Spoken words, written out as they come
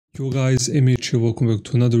Yo guys, MH here, welcome back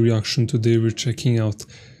to another reaction. Today we're checking out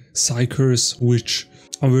xikers, which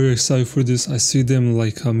I'm very excited for this. I see them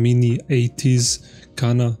like a mini 80s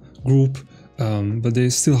kinda group, but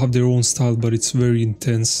they still have their own style, but it's very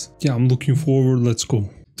intense. Yeah, I'm looking forward. Let's go.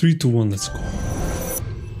 3, 2, 1, let's go.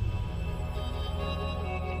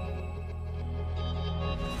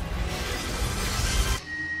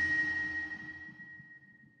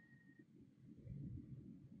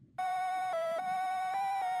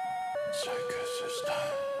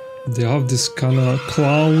 They have this kind of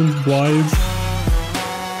clown vibe.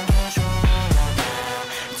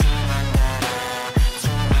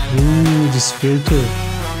 Ooh, this filter.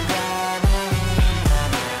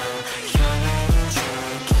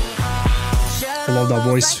 I love that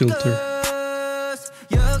voice filter.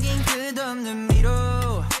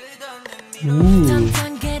 Ooh.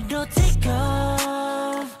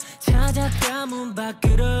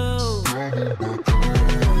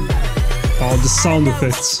 Oh, the sound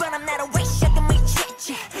effects.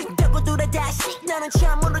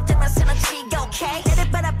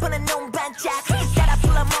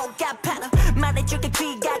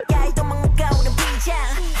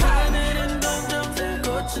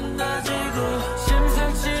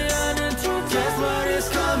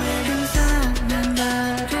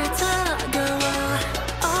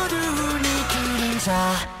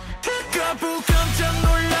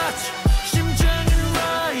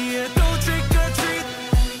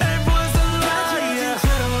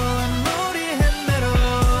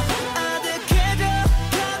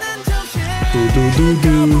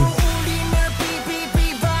 Do.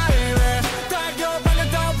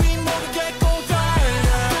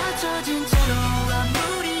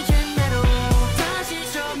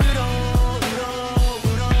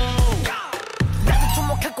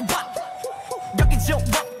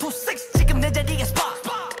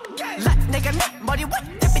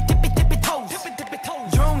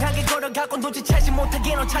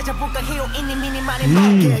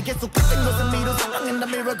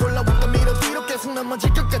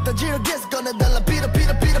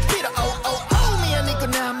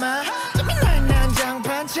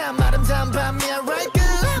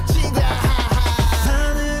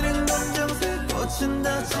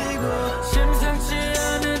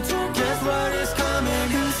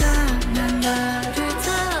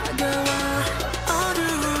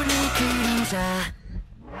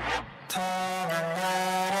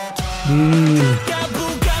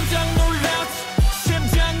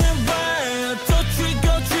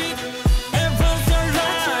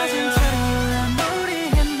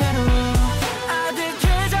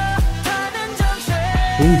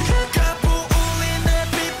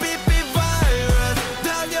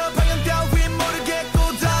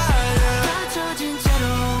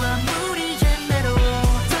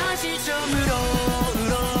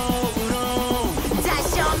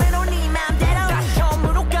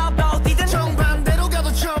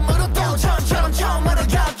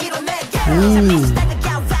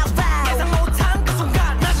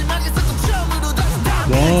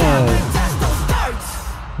 Wow,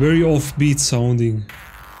 very offbeat sounding,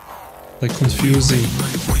 like confusing.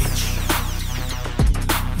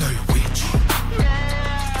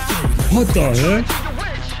 What the heck?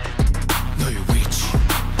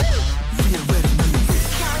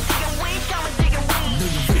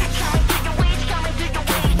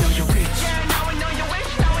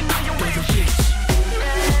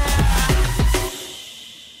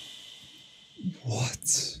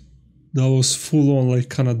 That was full on like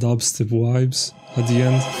kind of dubstep vibes at the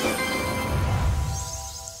end.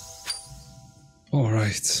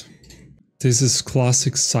 Alright. This is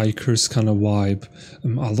classic xikers kind of vibe.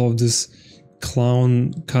 I love this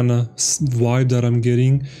clown kind of vibe that I'm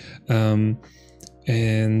getting.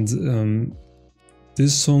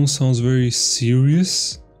 This song sounds very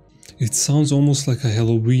serious. It sounds almost like a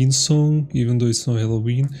Halloween song, even though it's not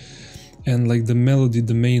Halloween. And like the melody,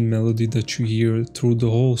 the main melody that you hear through the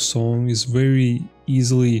whole song is very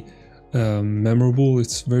easily memorable.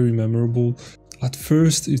 It's very memorable. At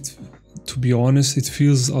first, to be honest, it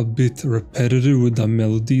feels a bit repetitive with that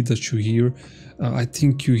melody that you hear. I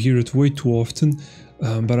think you hear it way too often,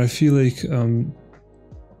 but I feel like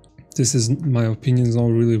this is, my opinion is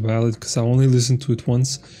not really valid because I only listened to it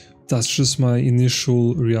once. That's just my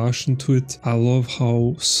initial reaction to it. I love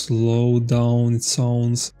how slow down it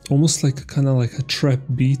sounds, almost like kind of like a trap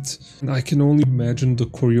beat. And I can only imagine the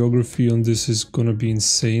choreography on this is gonna be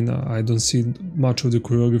insane. I don't see much of the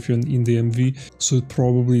choreography in the MV, so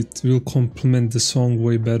it will complement the song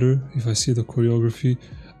way better if I see the choreography.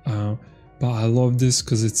 But I love this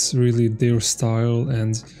because it's really their style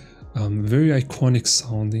and very iconic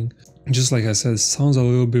sounding. Just like I said, it sounds a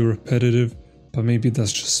little bit repetitive, but maybe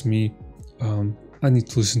that's just me. I need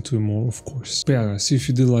to listen to it more, of course. But yeah guys, if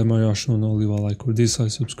you did like my reaction, leave a like or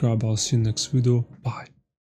dislike, subscribe. I'll see you next video. Bye.